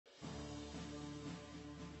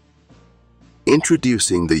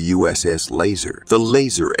Introducing the USS Laser, the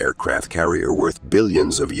laser aircraft carrier worth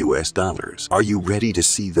billions of US dollars. Are you ready to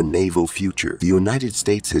see the naval future? The United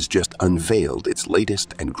States has just unveiled its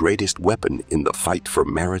latest and greatest weapon in the fight for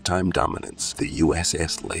maritime dominance, the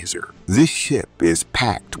USS Laser. This ship is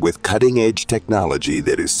packed with cutting-edge technology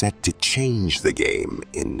that is set to change the game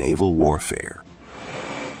in naval warfare.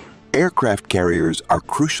 Aircraft carriers are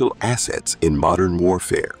crucial assets in modern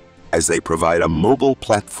warfare, as they provide a mobile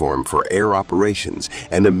platform for air operations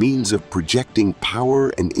and a means of projecting power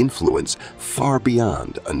and influence far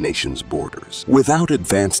beyond a nation's borders. Without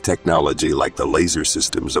advanced technology like the laser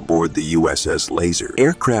systems aboard the USS Laser,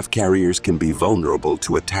 aircraft carriers can be vulnerable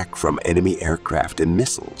to attack from enemy aircraft and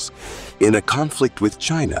missiles. In a conflict with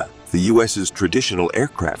China, the U.S.'s traditional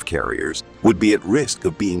aircraft carriers would be at risk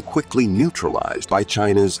of being quickly neutralized by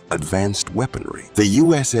China's advanced weaponry. The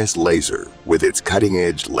USS Laser, with its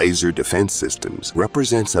cutting-edge laser defense systems,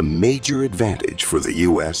 represents a major advantage for the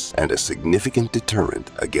U.S. and a significant deterrent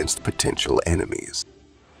against potential enemies.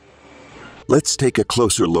 Let's take a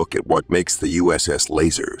closer look at what makes the USS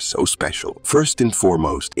Laser so special. First and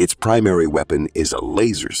foremost, its primary weapon is a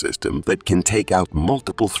laser system that can take out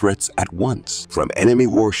multiple threats at once, from enemy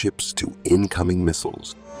warships to incoming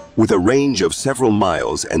missiles. With a range of several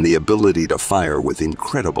miles and the ability to fire with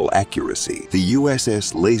incredible accuracy, the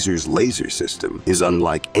USS Laser's laser system is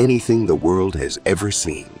unlike anything the world has ever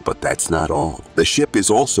seen. But that's not all. The ship is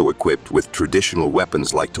also equipped with traditional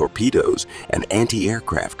weapons like torpedoes and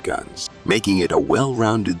anti-aircraft guns, making it a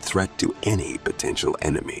well-rounded threat to any potential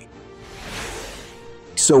enemy.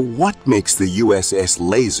 So what makes the USS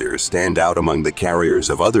Laser stand out among the carriers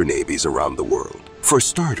of other navies around the world? For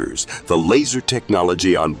starters, the laser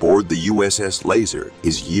technology on board the USS Laser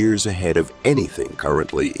is years ahead of anything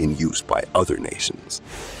currently in use by other nations.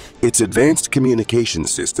 Its advanced communication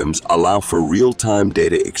systems allow for real-time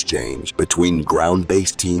data exchange between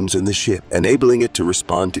ground-based teams and the ship, enabling it to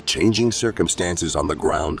respond to changing circumstances on the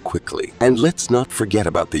ground quickly. And let's not forget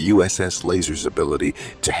about the USS Laser's ability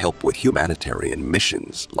to help with humanitarian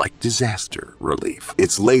missions like disaster relief.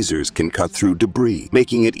 Its lasers can cut through debris,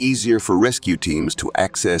 making it easier for rescue teams to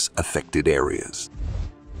access affected areas.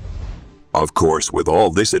 Of course, with all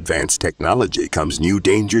this advanced technology comes new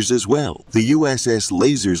dangers as well. The USS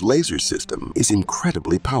Laser's laser system is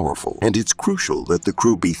incredibly powerful, and it's crucial that the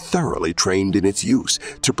crew be thoroughly trained in its use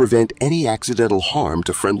to prevent any accidental harm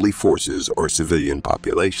to friendly forces or civilian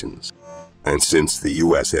populations. And since the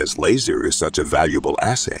USS Laser is such a valuable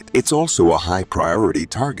asset, it's also a high-priority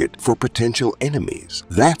target for potential enemies.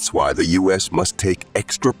 That's why the U.S. must take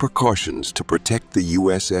extra precautions to protect the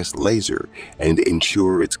USS Laser and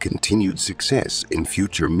ensure its continued success in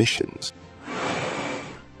future missions.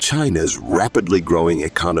 China's rapidly growing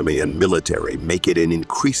economy and military make it an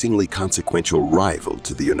increasingly consequential rival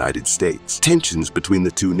to the United States. Tensions between the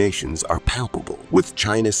two nations are palpable, with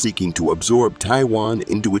China seeking to absorb Taiwan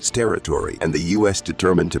into its territory and the U.S.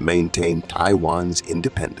 determined to maintain Taiwan's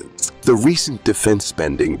independence. The recent defense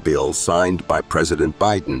spending bill signed by President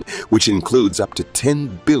Biden, which includes up to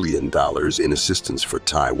 $10 billion in assistance for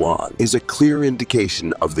Taiwan, is a clear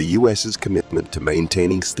indication of the U.S.'s commitment to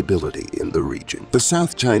maintaining stability in the region. The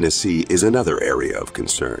South China Sea is another area of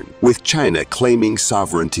concern, with China claiming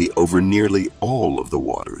sovereignty over nearly all of the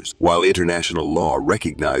waters, while international law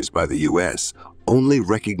recognized by the U.S. only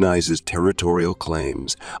recognizes territorial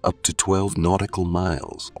claims up to 12 nautical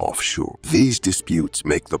miles offshore. These disputes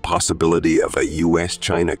make the possibility of a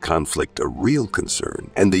U.S.-China conflict a real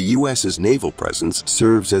concern, and the U.S.'s naval presence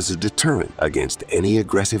serves as a deterrent against any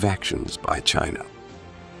aggressive actions by China.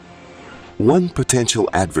 One potential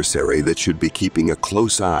adversary that should be keeping a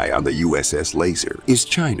close eye on the USS Laser is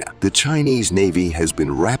China. The Chinese Navy has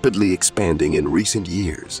been rapidly expanding in recent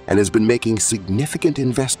years and has been making significant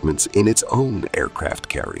investments in its own aircraft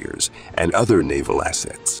carriers and other naval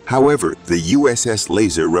assets. However, the USS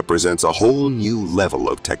Laser represents a whole new level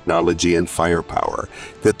of technology and firepower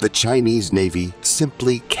that the Chinese Navy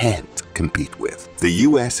simply can't compete with. The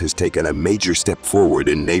U.S. has taken a major step forward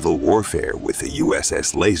in naval warfare with the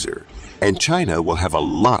USS Laser, and China will have a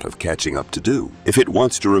lot of catching up to do if it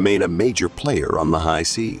wants to remain a major player on the high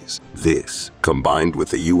seas. This, combined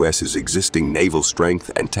with the U.S.'s existing naval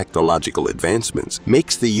strength and technological advancements,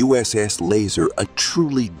 makes the USS Laser a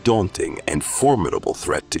truly daunting and formidable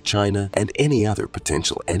threat to China and any other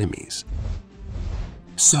potential enemies.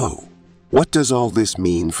 So, What does all this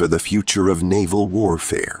mean for the future of naval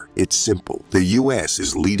warfare? It's simple. The U.S.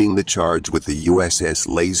 is leading the charge with the USS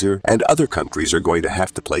Laser, and other countries are going to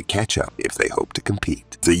have to play catch-up if they hope to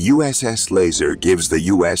compete. The USS Laser gives the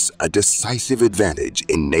U.S. a decisive advantage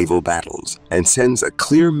in naval battles and sends a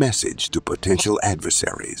clear message to potential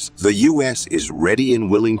adversaries. The U.S. is ready and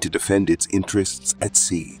willing to defend its interests at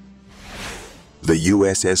sea. The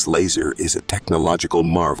USS Laser is a technological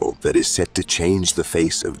marvel that is set to change the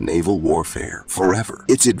face of naval warfare forever.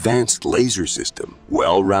 Its advanced laser system,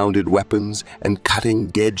 well-rounded weapons, and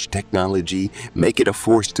cutting-edge technology make it a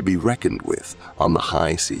force to be reckoned with on the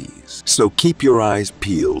high seas. So keep your eyes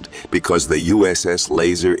peeled, because the USS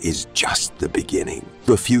Laser is just the beginning.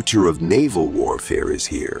 The future of naval warfare is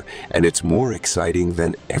here, and it's more exciting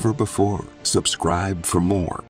than ever before. Subscribe for more.